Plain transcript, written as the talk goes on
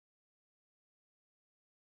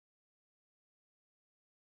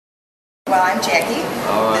Well, I'm Jackie,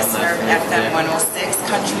 listener of nice FM 106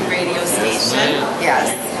 country radio station. Yes.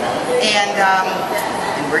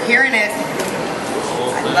 And we're hearing it.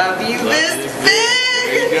 I love you this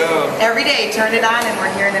big. Every day, turn it on and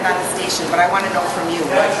we're hearing it on the station. But I want to know from you,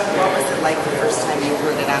 what was it like the first time you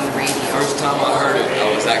heard it on the radio? First time I heard it,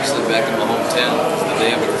 I was actually back in my hometown. The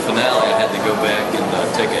day of the finale, I had to go back and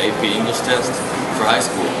take an AP English test for high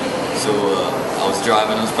school. So I was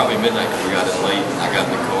driving, it was probably midnight because we got in late. I got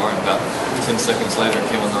in the car and about 10 seconds later it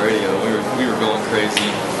came on the radio. We were going crazy.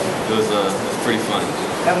 It was pretty funny.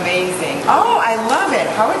 Amazing. Oh, I love it.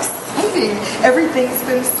 How exciting. Everything's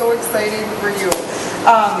been so exciting for you.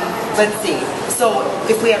 Let's see. So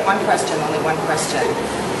if we had one question, only one question,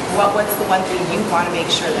 what's the one thing you want to make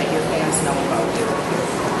sure that your fans know about you?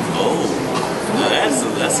 Oh,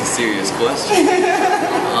 that's a serious question.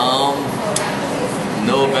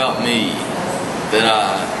 Know about me that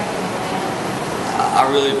I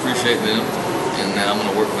really appreciate them, and that I'm going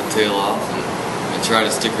to work my tail off and try to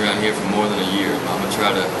stick around here for more than a year. I'm going to try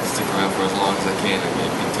to stick around for as long as I can and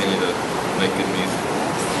continue to make good music.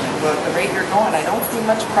 Well, at the rate you're going, I don't see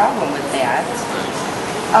much problem with that.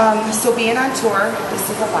 So being on tour, this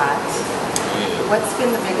is a lot. Oh, yeah. What's been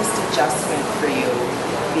the biggest adjustment for you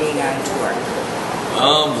being on tour?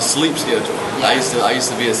 The sleep schedule. I used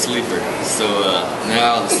to be a sleeper, so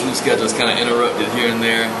now the sleep schedule is kind of interrupted here and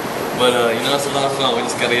there. But you know, it's a lot of fun. We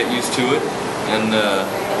just got to get used to it, and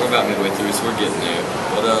we're about midway through, so we're getting there.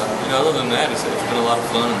 But you know, other than that, it's been a lot of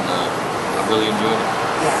fun, and I've really enjoyed it.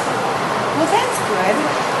 Yeah. Well, that's good.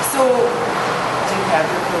 So, do you have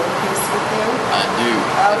your pillowcase with you? I do.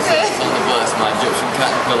 Okay. It's on the bus, my Egyptian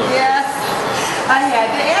cotton pillow. Yes. I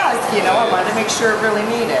had to ask, you know, I wanted to make sure it really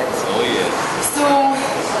made it. Oh, yeah. So,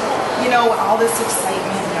 you know, all this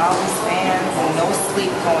excitement and all these fans and no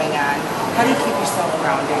sleep going on, how do you keep yourself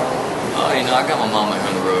grounded? Oh, you know, I got my mama here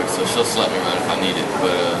on the road, so she'll slap me around if I need it.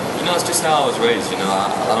 But, you know, it's just how I was raised, you know.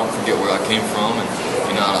 I don't forget where I came from, and,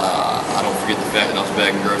 you know, I don't forget the fact that I was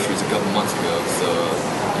bagging groceries a couple months ago. So,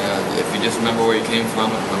 you know, if you just remember where you came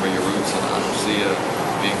from and remember your roots, I don't see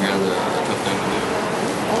being here a tough thing to do.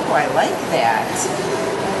 Oh, I like that.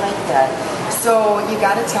 I like that. So you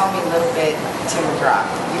got to tell me a little bit, Tim McGraw.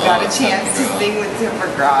 You got a chance to sing with Tim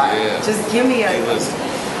McGraw. Yeah. Just give me a.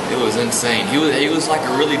 It was insane. He was like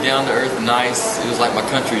a really down to earth, nice. He was like my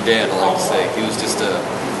country dad, I like to say. He was just a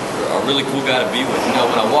really cool guy to be with. You know,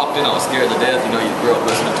 when I walked in, I was scared to death. You know, you grew up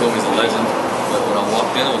listening to him, he's a legend. But when I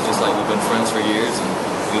walked in, it was just like we've been friends for years, and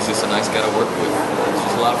he was just a nice guy to work with. It was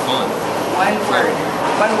just a lot of fun. One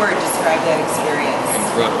word describe that experience.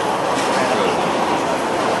 Incredible.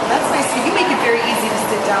 That's nice. You make it very easy to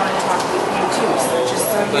sit down and talk with you too, so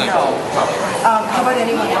just so you know. How about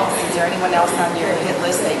anyone else? Is there anyone else on your hit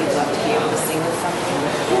list that you'd love to be able to sing with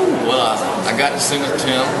something? Well, I got to sing with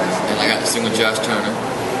Tim, and I got to sing with Josh Turner.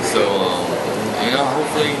 So, you know,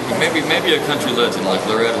 hopefully, maybe a country legend like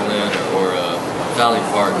Loretta Lynn or Dolly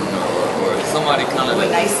Parton or somebody kind of. A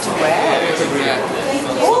nice duet. Exactly.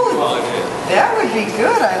 Oh, that would be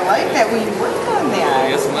good. I like that. We worked on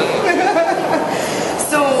that. Yes, ma'am.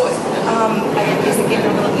 So, is it getting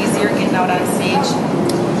a little easier getting out on stage?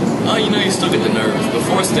 You know, you still get the nerves.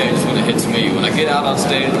 Before stage is when it hits me. When I get out on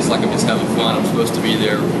stage, it's like I'm just having fun. I'm supposed to be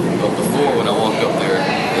there. But before, when I walk up there,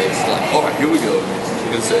 it's like, all right, here we go.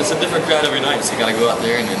 It's a different crowd every night, so you got to go out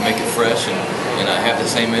there and make it fresh and have the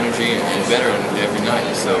same energy and better every night.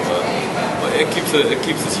 So, but it keeps us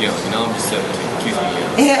young. You know, I'm just 17. It keeps me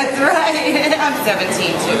young. Yeah, that's right. I'm 17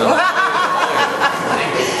 too.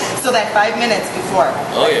 So that 5 minutes before,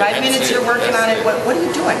 5 minutes you're working on it. What are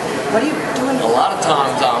you doing? What are you doing? A lot of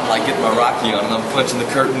times I'm like getting my Rocky on and I'm punching the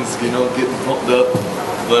curtains, you know, getting pumped up.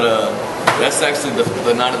 But that's actually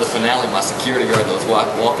the night of the finale. My security guard that was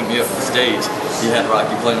walking me up the stage, he had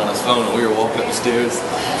Rocky playing on his phone, and we were walking up the stairs,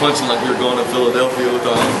 punching like we were going to Philadelphia with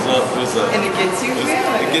our arms up. And it gets you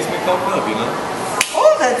feeling. It gets me pumped up, you know.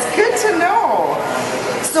 Oh, that's good to know.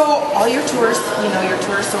 So all your tours, you know, your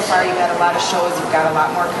tours so far, you've had a lot of shows, you've got a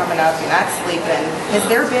lot more coming up, you're not sleeping. Has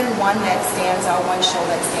there been one that stands out, one show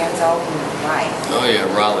that stands out, and why? Oh yeah,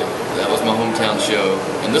 Raleigh. That was my hometown show.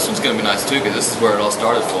 And this one's going to be nice too, because this is where it all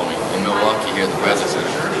started for me, in Milwaukee here at the Bradley Center.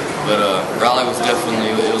 But Raleigh was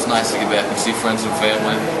definitely, it was nice to get back and see friends and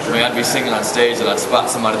family. I mean, I'd be singing on stage and I'd spot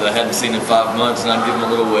somebody that I hadn't seen in 5 months and I'd give them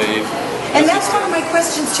a little wave. And that's one of my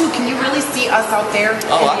questions too. Can you really see us out there?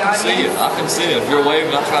 Oh, I can see it. I can see it. If you're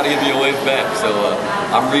waving, I try to give you a wave back. So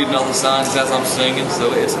I'm reading all the signs as I'm singing,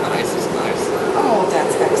 so it's nice. It's nice. Oh,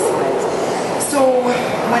 that's excellent. So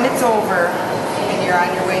when it's over and you're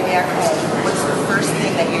on your way back home, what's the first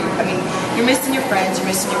thing that you're missing your friends, you're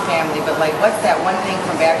missing your family, but like what's that one thing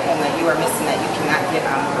from back home that you are missing that you cannot get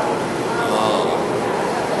on the road? Oh,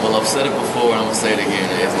 well, I've said it before, and I'm gonna say it again.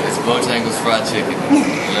 It's Bojangles Fried Chicken.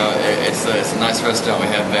 You know, it's a nice restaurant we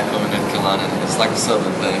have back home in North Carolina. And it's like a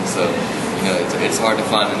southern thing, so you know it's hard to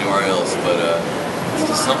find anywhere else. But it's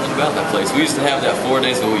just something about that place. We used to have that 4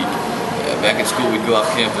 days a week. Back at school, we'd go off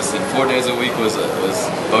campus, and 4 days a week was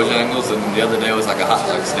Bojangles, and the other day was like a hot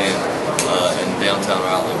dog stand in downtown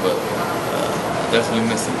Raleigh. But I definitely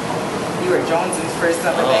miss it. You were jonesing for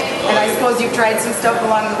some of it. And I suppose you've tried some stuff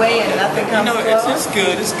along the way and nothing comes close?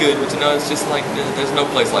 It's good, but you know, it's just like, there's no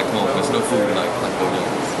place like home. There's no food like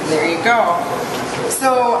Bojangles. There you go.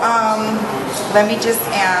 So, let me just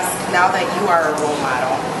ask, now that you are a role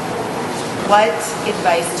model, what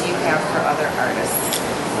advice do you have for other artists?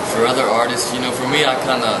 For other artists, you know, for me, I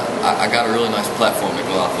got a really nice platform to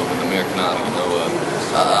go off of with American Idol. You know,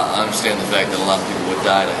 I understand the fact that a lot of people would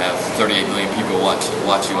die to have 38 million people watch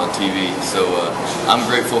you on TV. So I'm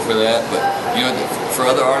grateful for that. But you know, for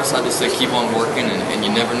other artists, I just say keep on working, and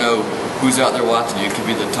you never know who's out there watching you. It could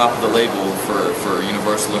be the top of the label for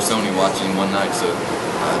Universal or Sony watching one night. So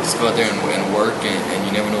just go out there and work, and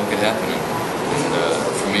you never know what could happen. And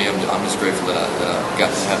for me, I'm just grateful that I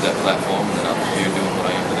got to have that platform, and that I'm here doing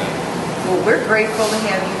what I am today. Well, we're grateful to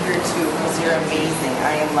have you here too, because you're amazing.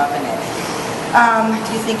 I am loving it. Do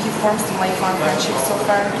you think you've formed some lifelong friendships so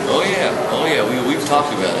far? Oh yeah. We've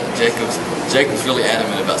talked about it. Jacob's really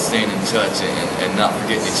adamant about staying in touch and not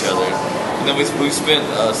forgetting each other. You know, we've spent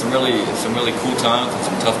some really cool times and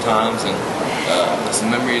some tough times, and some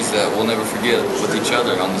memories that we'll never forget with each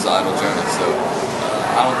other on this Idol journey. So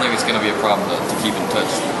I don't think it's going to be a problem to keep in touch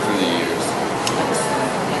through the years.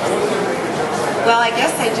 Well, I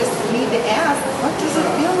guess I just need to ask, what does it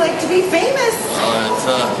feel like to be famous?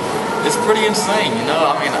 It's pretty insane, you know.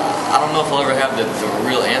 I mean, I don't know if I'll ever have the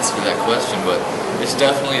real answer to that question, but it's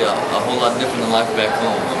definitely a whole lot different than life back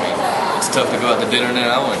home. I mean, it's tough to go out to dinner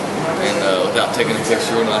now and without taking a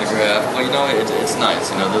picture or an autograph. But you know, it's nice.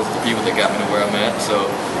 You know, those are the people that got me to where I'm at. So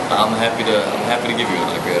I'm happy to give you an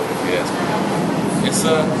autograph if you ask me.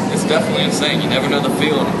 It's definitely insane. You never know the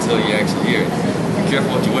feeling until you actually hear it. Be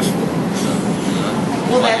careful what you wish for.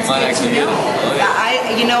 Well, that's good to know. Oh,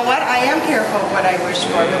 yeah. You know what? I am careful of what I wish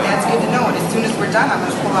for, but that's good to know. And as soon as we're done, I'm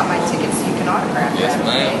going to pull out my ticket so you can autograph Yes, that.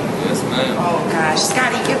 ma'am. Yes, ma'am. Oh, gosh.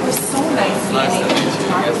 Scotty, it was so nice meeting you.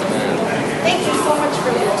 Yes, ma'am. Thank you so much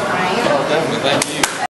for your time. Oh, definitely. Thank you.